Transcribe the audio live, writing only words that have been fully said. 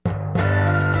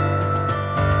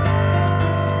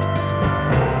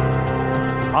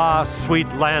Ah,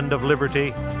 sweet land of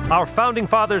liberty. Our founding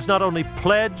fathers not only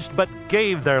pledged, but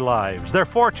gave their lives, their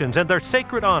fortunes, and their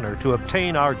sacred honor to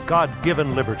obtain our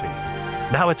God-given liberty.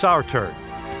 Now it's our turn.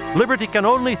 Liberty can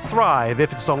only thrive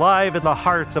if it's alive in the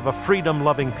hearts of a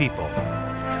freedom-loving people.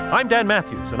 I'm Dan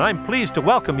Matthews, and I'm pleased to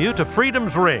welcome you to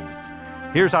Freedom's Ring.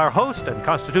 Here's our host and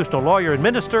constitutional lawyer and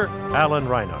minister, Alan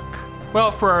Reinach.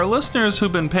 Well, for our listeners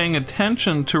who've been paying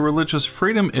attention to religious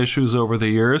freedom issues over the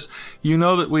years, you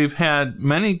know that we've had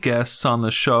many guests on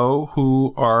the show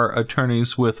who are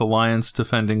attorneys with Alliance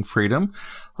Defending Freedom.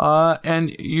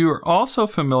 And you're also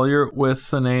familiar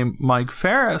with the name Mike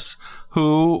Farris,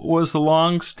 who was the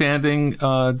long-standing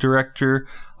director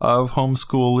of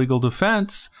Homeschool Legal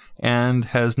Defense and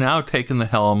has now taken the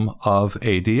helm of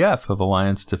ADF, of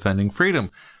Alliance Defending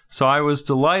Freedom. So I was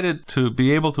delighted to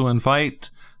be able to invite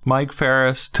Mike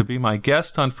Farris to be my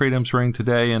guest on Freedom's Ring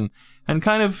today and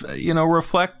kind of,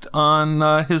 reflect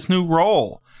on his new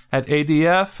role at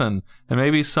ADF and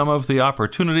maybe some of the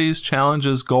opportunities,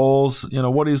 challenges, goals,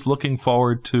 what he's looking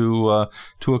forward to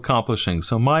accomplishing.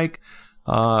 So, Mike,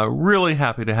 really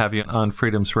happy to have you on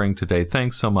Freedom's Ring today.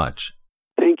 Thanks so much.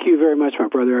 Thank you very much, my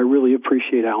brother. I really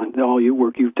appreciate, Alan, all your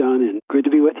work you've done, and good to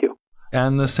be with you.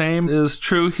 And the same is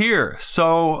true here.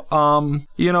 So,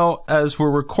 as we're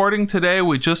recording today,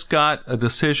 we just got a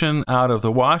decision out of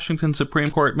the Washington Supreme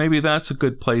Court. Maybe that's a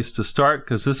good place to start,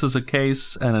 because this is a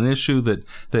case and an issue that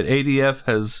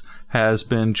ADF has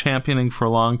been championing for a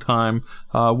long time.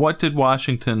 What did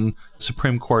Washington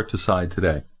Supreme Court decide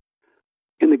today?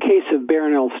 In the case of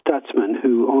Baronel Stutzman,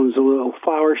 who owns a little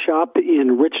flower shop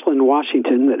in Richland,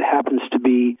 Washington, that happens to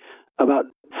be about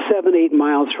 7-8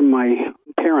 miles from my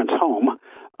parents' home,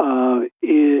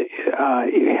 it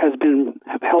has been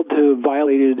held to have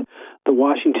violated the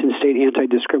Washington state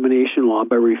anti-discrimination law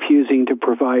by refusing to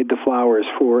provide the flowers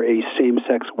for a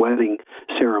same-sex wedding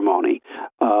ceremony.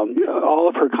 All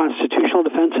of her constitutional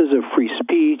defenses of free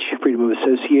speech, freedom of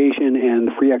association, and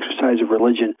the free exercise of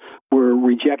religion were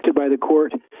rejected by the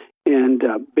court, and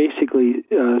basically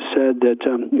said that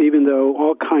even though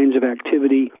all kinds of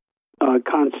activity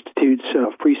constitutes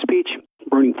free speech,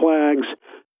 burning flags,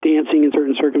 dancing in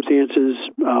certain circumstances,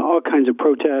 all kinds of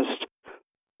protests,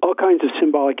 all kinds of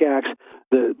symbolic acts,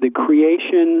 the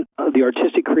creation, the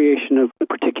artistic creation of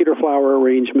particular flower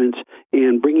arrangements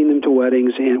and bringing them to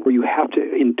weddings, and where you have to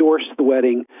endorse the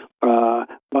wedding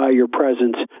by your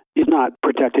presence, is not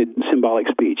protected symbolic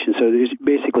speech. And so there's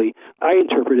basically, I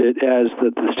interpret it as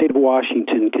that the state of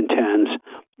Washington contends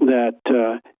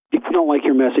that if you don't like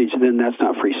your message, then that's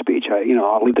not free speech.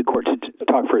 I'll leave the court to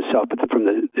talk for itself, but from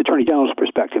the Attorney General's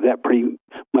perspective, that pretty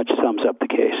much sums up the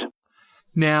case.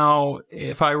 Now,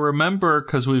 if I remember,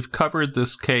 because we've covered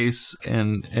this case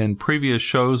in previous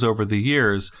shows over the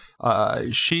years,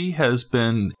 she has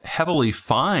been heavily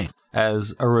fined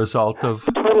as a result of...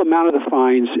 The total amount of the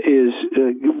fines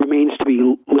remains to be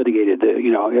litigated,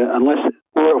 unless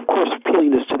we're, of course,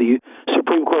 appealing this to the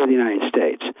Supreme Court of the United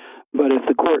States. But if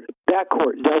that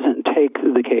court doesn't take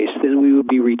the case, then we would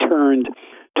be returned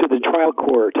to the trial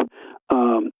court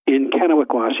in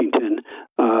Kennewick, Washington,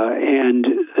 and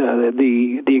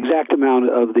the exact amount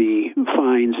of the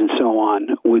fines and so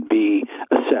on would be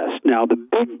assessed. Now, the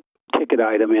big ticket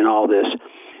item in all this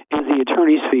is the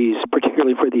attorney's fees,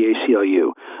 particularly for the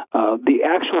ACLU. The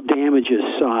actual damages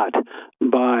sought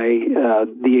by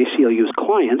the ACLU's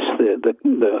clients,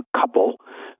 the couple,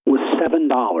 was $7,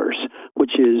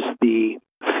 which is the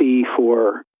fee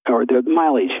or the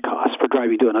mileage cost for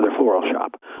driving to another floral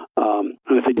shop. And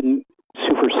if they didn't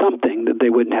sue for something, then they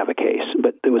wouldn't have a case.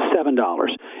 But it was $7.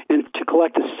 And to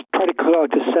try to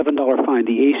collect a $7 fine,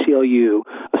 the ACLU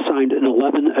assigned an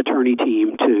 11-attorney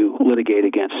team to litigate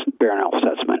against Baronel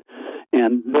Stutzman.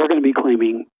 And they're going to be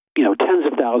claiming, tens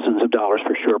of thousands of dollars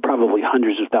for sure, probably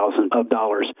hundreds of thousands of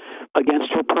dollars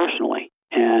against her personally.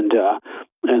 And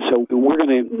so we're going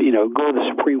to, go to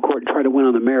the Supreme Court and try to win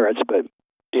on the merits, but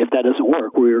if that doesn't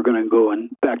work, we're going to go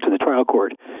back to the trial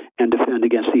court and defend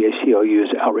against the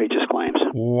ACLU's outrageous claims.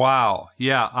 Wow.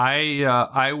 Yeah,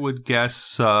 I would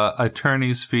guess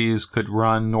attorney's fees could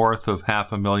run north of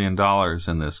 $500,000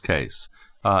 in this case,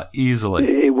 easily.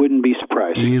 It wouldn't be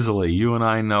surprising. Easily. You and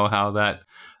I know how that...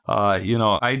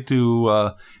 I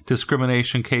do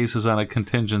discrimination cases on a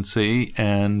contingency,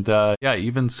 and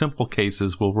even simple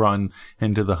cases will run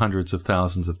into the hundreds of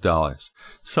thousands of dollars.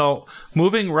 So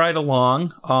moving right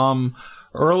along,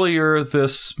 earlier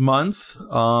this month,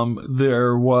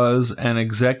 there was an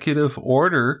executive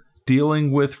order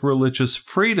dealing with religious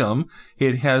freedom.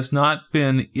 It has not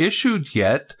been issued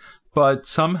yet, but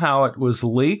somehow it was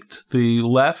leaked. The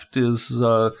left is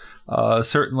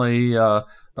certainly...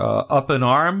 up in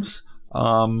arms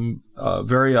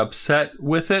very upset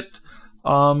with it.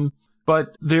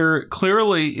 But there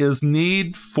clearly is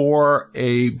need for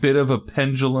a bit of a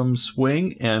pendulum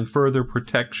swing and further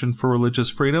protection for religious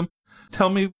freedom. Tell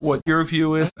me what your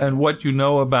view is and what you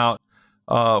know about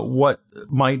what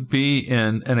might be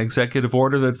in an executive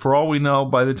order that, for all we know,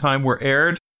 by the time we're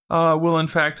aired, will in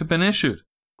fact have been issued.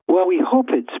 Well, we hope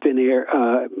it's been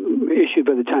issued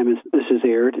by the time this is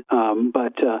aired,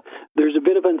 but there's a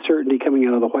bit of uncertainty coming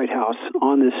out of the White House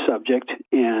on this subject,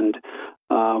 and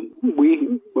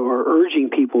we are urging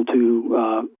people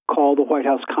to call the White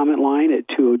House comment line at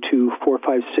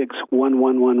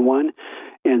 202-456-1111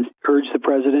 and urge the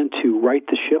president to right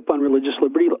the ship on religious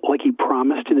liberty like he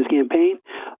promised in his campaign.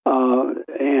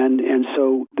 And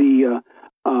so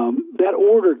that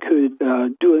order could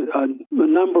do a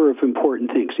number of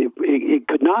important things. It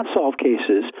could not solve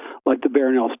cases like the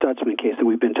Barronelle-Stutzman case that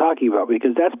we've been talking about,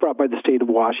 because that's brought by the state of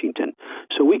Washington.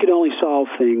 So we could only solve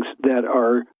things that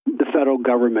are the federal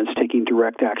government's taking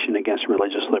direct action against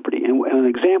religious liberty. And an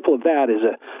example of that is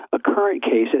a current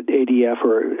case at ADF,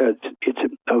 or it's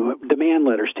a demand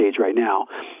letter stage right now.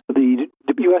 The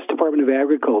U.S. Department of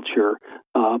Agriculture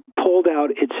pulled out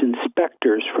its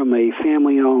inspectors from a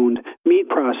family-owned meat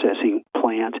processing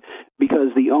plant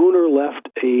because the owner left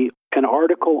an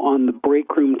article on the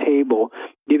break room table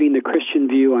giving the Christian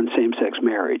view on same-sex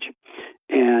marriage.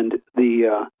 And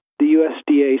the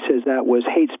USDA says that was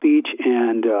hate speech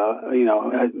and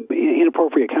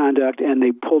inappropriate conduct, and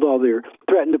they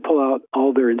threatened to pull out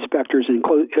all their inspectors and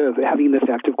having the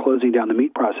effect of closing down the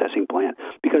meat processing plant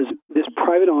because this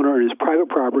private owner in his private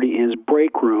property in his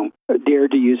break room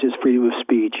dared to use his freedom of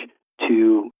speech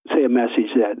to say a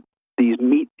message that these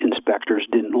meat inspectors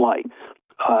didn't like.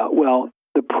 Well,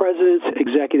 the president's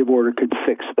executive order could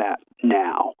fix that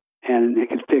now. And it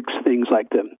could fix things like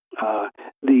the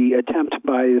attempt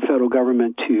by the federal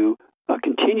government to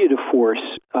continue to force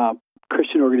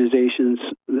Christian organizations,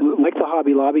 like the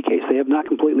Hobby Lobby case. They have not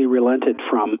completely relented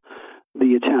from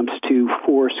the attempts to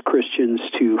force Christians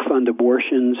to fund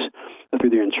abortions through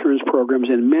their insurance programs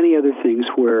and many other things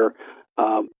where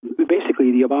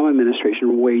basically the Obama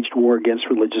administration waged war against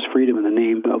religious freedom in the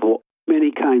name of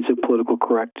many kinds of political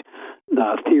correct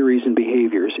theories and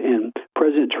behaviors. And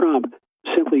President Trump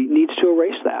simply needs to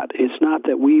erase that. It's not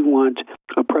that we want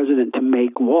a president to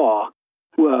make law,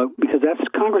 because that's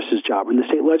Congress's job and the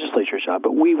state legislature's job,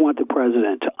 but we want the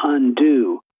president to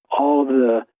undo all of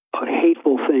the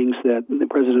hateful things that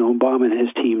President Obama and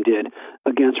his team did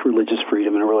against religious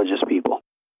freedom and religious people.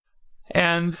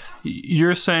 And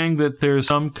you're saying that there's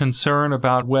some concern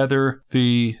about whether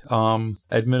the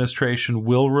administration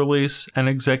will release an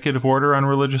executive order on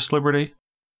religious liberty?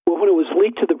 Well, when it was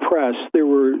leaked to the press, there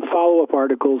were follow-up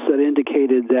articles that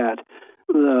indicated that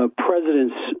the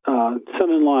president's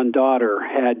son-in-law and daughter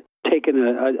had taken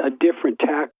a different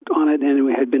tack on it and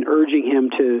had been urging him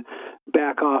to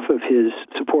back off of his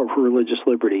support for religious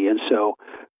liberty. And so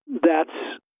that's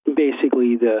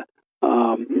basically the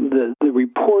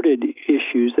reported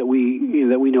issues that we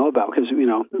know about, because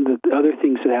the other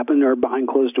things that happen are behind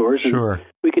closed doors. Sure. And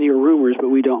we can hear rumors, but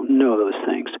we don't know those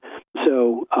things.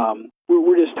 So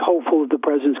we're just hopeful that the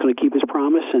president's going to keep his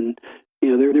promise, and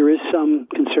there is some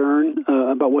concern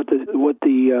about what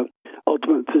the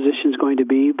ultimate position is going to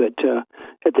be. But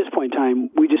at this point in time,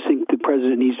 we just think the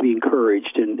president needs to be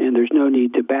encouraged, and there's no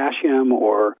need to bash him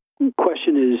or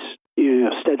question his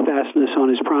steadfastness on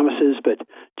his promises, but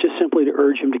just simply to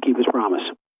urge him to keep his promise.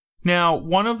 Now,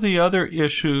 one of the other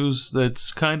issues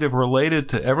that's kind of related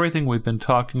to everything we've been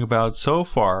talking about so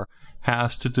far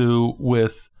has to do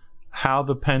with how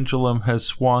the pendulum has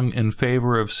swung in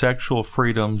favor of sexual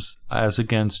freedoms as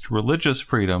against religious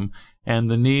freedom, and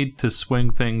the need to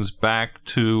swing things back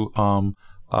to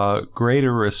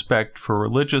greater respect for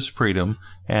religious freedom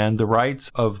and the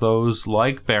rights of those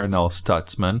like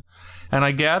Barronelle-Stutzman. And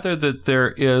I gather that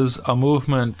there is a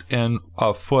movement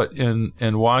afoot in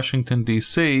Washington,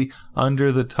 D.C.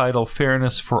 under the title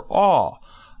Fairness for All,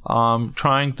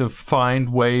 trying to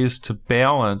find ways to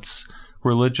balance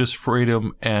religious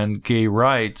freedom and gay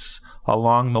rights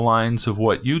along the lines of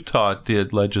what Utah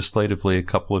did legislatively a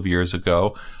couple of years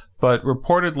ago. But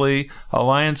reportedly,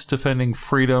 Alliance Defending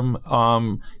Freedom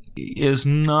is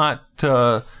not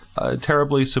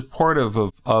terribly supportive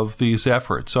of these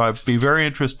efforts. So I'd be very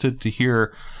interested to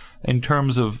hear, in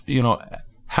terms of,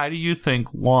 how do you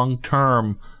think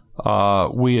long-term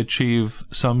we achieve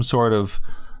some sort of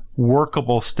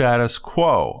workable status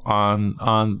quo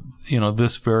on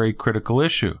this very critical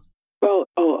issue? Well,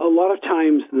 a lot of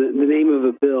times the name of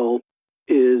a bill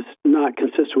is not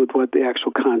consistent with what the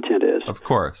actual content is. Of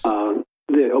course.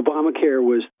 The Obama Obamacare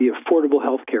was the Affordable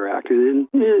Health Care Act. And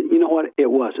you know what? It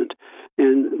wasn't.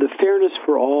 And the Fairness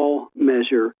for All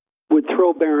measure would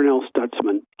throw Barronelle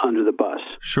Stutzman under the bus.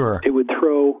 Sure. It would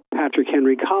throw Patrick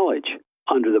Henry College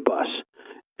under the bus.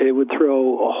 It would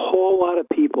throw a whole lot of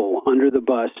people under the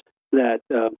bus that,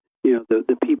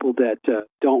 the people that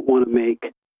don't want to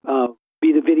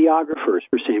be the videographers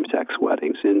for same-sex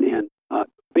weddings. And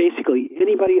basically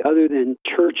anybody other than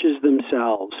churches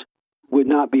themselves would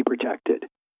not be protected.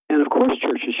 And of course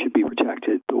churches should be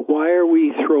protected, but why are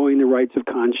we throwing the rights of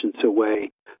conscience away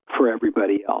for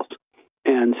everybody else?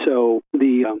 And so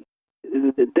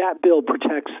that bill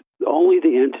protects only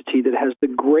the entity that has the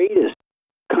greatest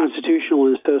constitutional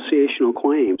and associational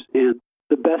claims and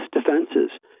the best defenses,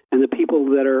 and the people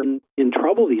that are in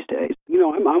trouble these days.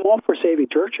 I'm all for saving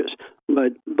churches,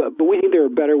 but we think there are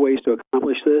better ways to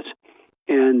accomplish this.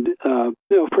 And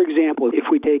for example, if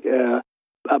we take a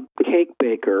cake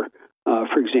baker,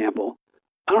 for example,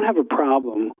 I don't have a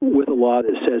problem with a law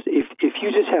that says if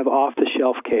you just have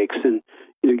off-the-shelf cakes and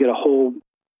you get a whole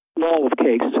wall of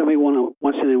cakes, somebody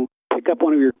wants to pick up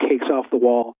one of your cakes off the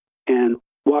wall and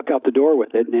walk out the door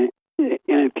with it, and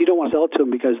if you don't want to sell it to them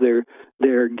because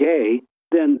they're gay,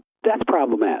 then that's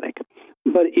problematic.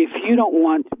 But if you don't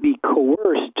want to be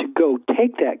coerced to go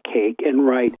take that cake and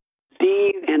write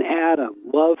Steve and Adam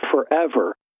love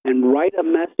forever and write a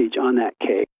message on that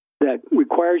cake that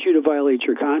requires you to violate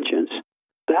your conscience,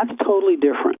 that's totally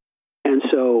different. And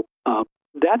so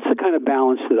that's the kind of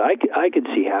balance that I could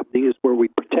see happening, is where we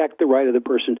protect the right of the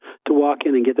person to walk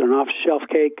in and get an off-the-shelf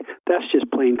cake. That's just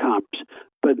plain commerce.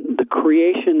 But the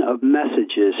creation of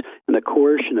messages and the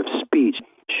coercion of speech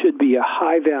should be a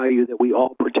high value that we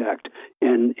all protect,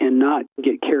 and not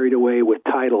get carried away with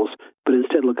titles, but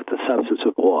instead look at the substance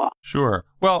of the law. Sure.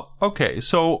 Well, okay.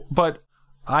 So, but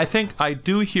I think I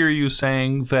do hear you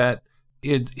saying that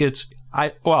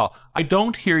I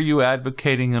don't hear you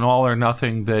advocating an all or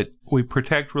nothing, that we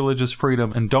protect religious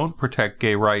freedom and don't protect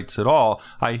gay rights at all.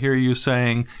 I hear you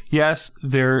saying, yes,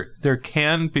 there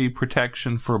can be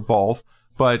protection for both,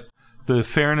 but the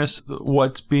fairness,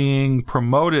 what's being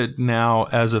promoted now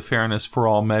as a fairness for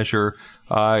all measure,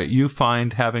 you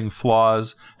find having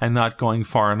flaws and not going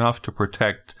far enough to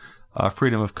protect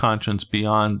freedom of conscience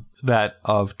beyond that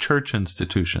of church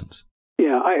institutions.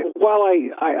 Yeah, I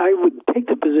would take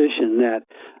the position that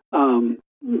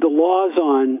the laws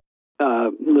on,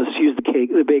 let's use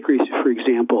the bakeries for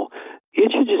example,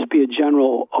 it should just be a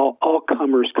general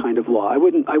all-comers kind of law. I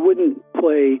wouldn't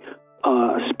play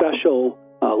a special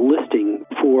listing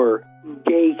for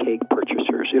gay cake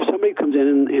purchasers. If somebody comes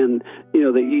in and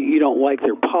you don't like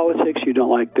their politics, you don't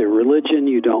like their religion,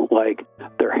 you don't like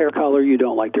their hair color, you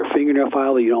don't like their fingernail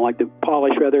file, you don't like the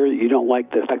polish, rather, you don't like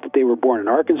the fact that they were born in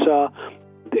Arkansas,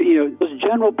 those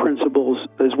general principles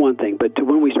is one thing, but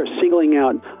when we start singling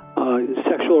out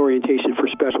sexual orientation for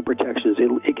special protections,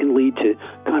 it can lead to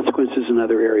consequences in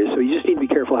other areas. So you just need to be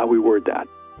careful how we word that.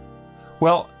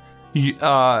 Well,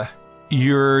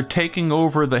 you're taking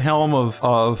over the helm of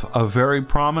a very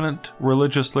prominent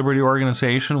religious liberty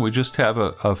organization. We just have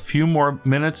a few more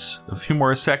minutes, a few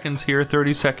more seconds here,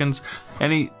 30 seconds.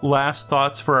 Any last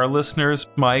thoughts for our listeners,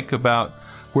 Mike, about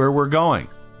where we're going?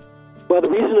 Well, the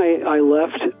reason I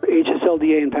left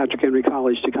HSLDA and Patrick Henry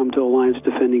College to come to Alliance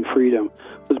Defending Freedom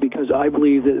was because I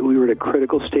believe that we were at a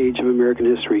critical stage of American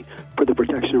history for the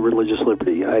protection of religious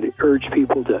liberty. I'd urge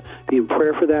people to be in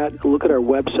prayer for that, look at our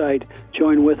website,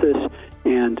 join with us,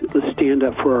 and let's stand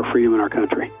up for our freedom in our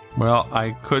country. Well,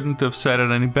 I couldn't have said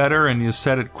it any better, and you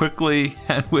said it quickly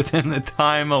and within the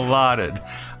time allotted.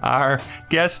 Our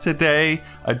guest today,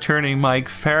 attorney Mike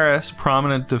Farris,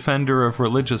 prominent defender of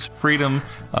religious freedom,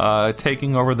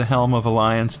 taking over the helm of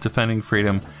Alliance Defending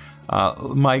Freedom.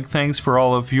 Mike, thanks for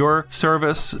all of your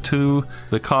service to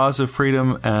the cause of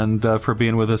freedom and for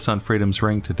being with us on Freedom's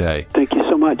Ring today. Thank you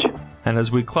so much. And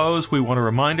as we close, we want to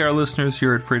remind our listeners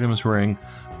here at Freedom's Ring,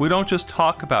 we don't just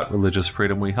talk about religious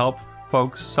freedom, we help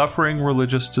folks suffering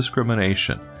religious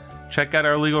discrimination. Check out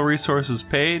our legal resources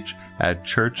page at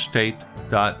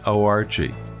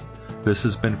churchstate.org. This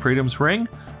has been Freedom's Ring.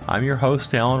 I'm your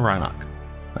host, Alan Reinach.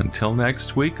 Until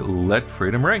next week, let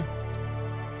freedom ring.